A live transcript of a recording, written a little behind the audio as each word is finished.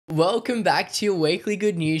Welcome back to your weekly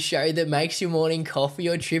good news show that makes your morning coffee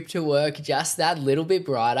or trip to work just that little bit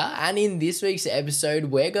brighter. And in this week's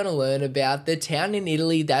episode, we're going to learn about the town in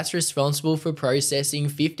Italy that's responsible for processing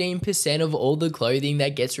 15% of all the clothing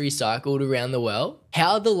that gets recycled around the world,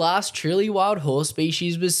 how the last truly wild horse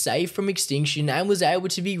species was saved from extinction and was able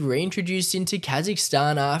to be reintroduced into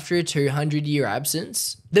Kazakhstan after a 200-year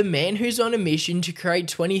absence, the man who's on a mission to create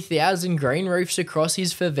 20,000 green roofs across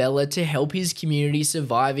his favela to help his community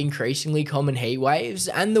survive increasingly common heat waves,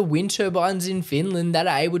 and the wind turbines in Finland that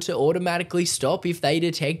are able to automatically stop if they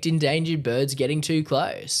detect endangered birds getting too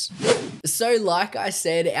close. So like I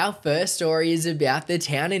said, our first story is about the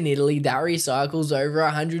town in Italy that recycles over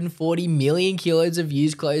 140 million kilos of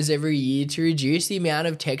used clothes every year to reduce the amount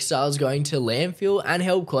of textiles going to landfill and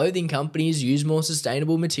help clothing companies use more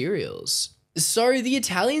sustainable materials. So the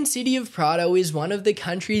Italian city of Prato is one of the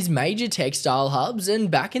country's major textile hubs,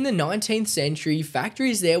 and back in the 19th century,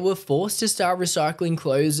 factories there were forced to start recycling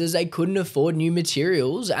clothes as they couldn't afford new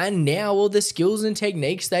materials, and now all the skills and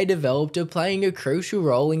techniques they developed are playing a crucial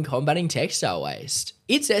role in combating textile waste.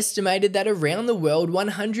 It's estimated that around the world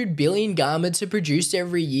 100 billion garments are produced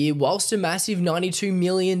every year, whilst a massive 92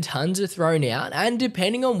 million tons are thrown out, and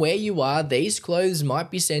depending on where you are, these clothes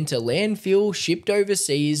might be sent to landfill, shipped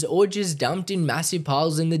overseas, or just dumped in massive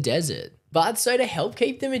piles in the desert. But so to help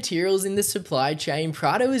keep the materials in the supply chain,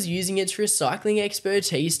 Prato is using its recycling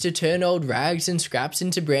expertise to turn old rags and scraps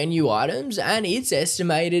into brand new items, and it's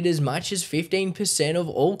estimated as much as 15% of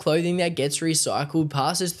all clothing that gets recycled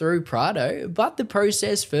passes through Prato, but the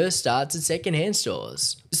process first starts at secondhand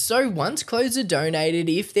stores. So once clothes are donated,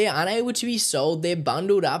 if they're unable to be sold, they're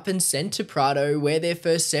bundled up and sent to Prato, where they're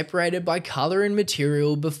first separated by colour and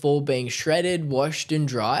material before being shredded, washed and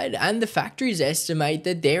dried, and the factories estimate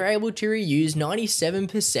that they're able to reuse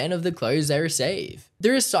 97% of the clothes they receive. The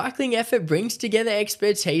recycling effort brings together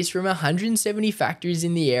expertise from 170 factories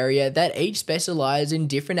in the area that each specialise in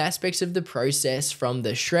different aspects of the process, from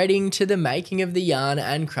the shredding to the making of the yarn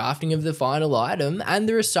and crafting of the final item, and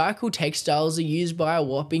the recycled textiles are used by a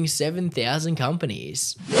whopping 7,000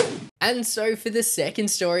 companies. And so for the second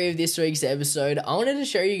story of this week's episode, I wanted to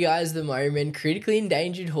show you guys the moment critically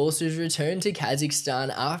endangered horses returned to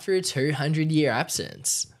Kazakhstan after a 200-year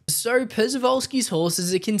absence. So Przewalski's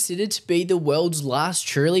horses are considered to be the world's last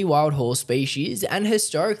truly wild horse species, and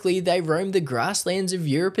historically they roamed the grasslands of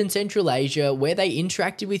Europe and Central Asia, where they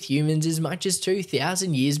interacted with humans as much as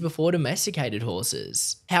 2,000 years before domesticated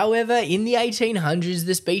horses. However, in the 1800s,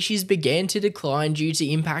 the species began to decline due to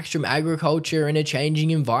impacts from agriculture and a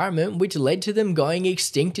changing environment, which led to them going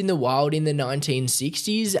extinct in the wild in the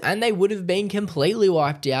 1960s, and they would have been completely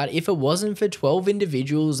wiped out if it wasn't for 12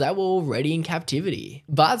 individuals that were already in captivity.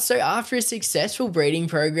 But so after a successful breeding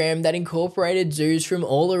program that incorporated zoos from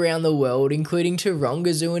all around the world, including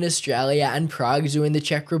Taronga Zoo in Australia and Prague Zoo in the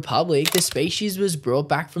Czech Republic, the species was brought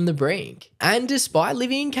back from the brink. And despite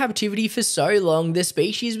living in captivity for so long, the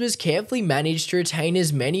species was carefully managed to retain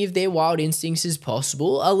as many of their wild instincts as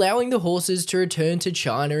possible, allowing the horses to return to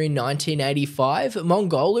China in 1985,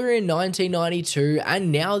 Mongolia in 1992,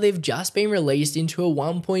 and now they've just been released into a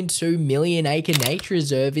 1.2 million acre nature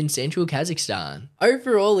reserve in central Kazakhstan.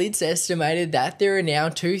 Overall, it's estimated that there are now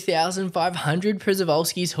 2,500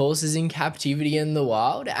 Przewalski's horses in captivity in the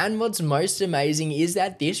wild, and what's most amazing is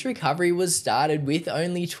that this recovery was started with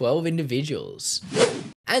only 12 individuals.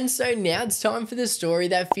 And so now it's time for the story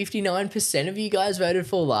that 59% of you guys voted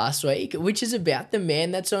for last week, which is about the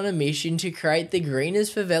man that's on a mission to create the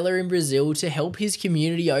greenest favela in Brazil to help his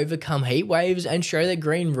community overcome heat waves and show that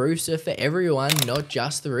green roofs are for everyone, not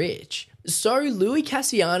just the rich. So, Luis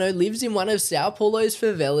Cassiano lives in one of Sao Paulo's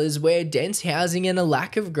favelas, where dense housing and a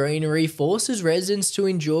lack of greenery forces residents to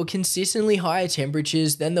endure consistently higher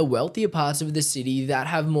temperatures than the wealthier parts of the city that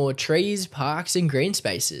have more trees, parks and green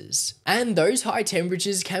spaces. And those high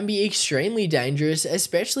temperatures can be extremely dangerous,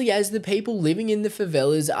 especially as the people living in the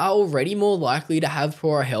favelas are already more likely to have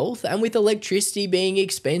poor health, and with electricity being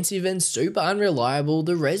expensive and super unreliable,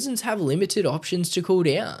 the residents have limited options to cool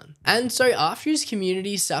down. And so after his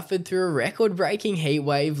community suffered through a record-breaking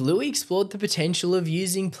heatwave, Louis explored the potential of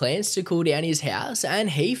using plants to cool down his house,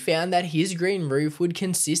 and he found that his green roof would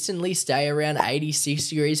consistently stay around 86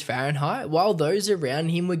 degrees Fahrenheit, while those around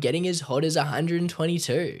him were getting as hot as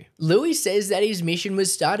 122. Louis says that his mission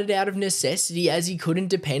was started out of necessity as he couldn't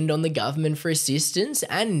depend on the government for assistance,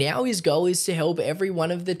 and now his goal is to help every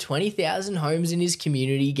one of the 20,000 homes in his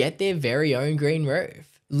community get their very own green roof.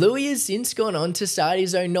 Louis has since gone on to start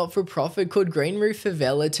his own not-for-profit called Green Roof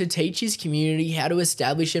Favela to teach his community how to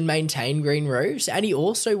establish and maintain green roofs, and he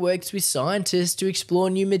also works with scientists to explore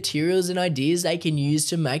new materials and ideas they can use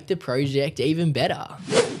to make the project even better.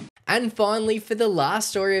 And finally, for the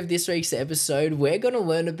last story of this week's episode, we're going to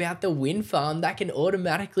learn about the wind farm that can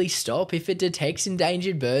automatically stop if it detects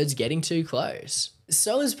endangered birds getting too close.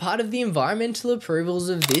 So as part of the environmental approvals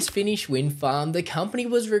of this Finnish wind farm, the company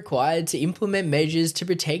was required to implement measures to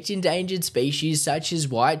protect endangered species such as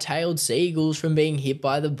white-tailed seagulls from being hit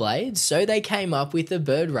by the blades, so they came up with a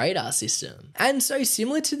bird radar system. And so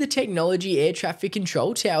similar to the technology air traffic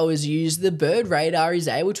control towers use, the bird radar is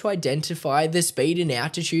able to identify the speed and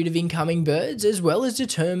altitude of incoming birds, as well as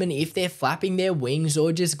determine if they're flapping their wings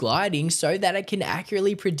or just gliding so that it can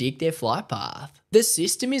accurately predict their flight path. The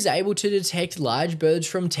system is able to detect large birds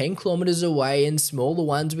from 10 kilometers away and smaller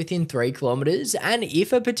ones within 3 kilometers, and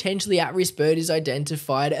if a potentially at-risk bird is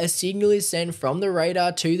identified, a signal is sent from the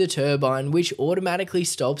radar to the turbine, which automatically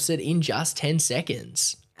stops it in just 10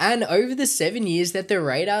 seconds. And over the 7 years that the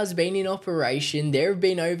radar's been in operation, there have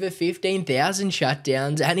been over 15,000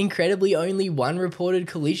 shutdowns and incredibly only one reported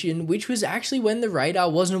collision, which was actually when the radar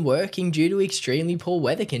wasn't working due to extremely poor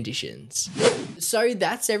weather conditions. So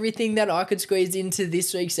that's everything that I could squeeze into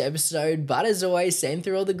this week's episode, but as always, send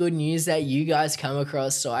through all the good news that you guys come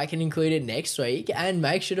across so I can include it next week, and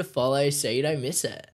make sure to follow so you don't miss it.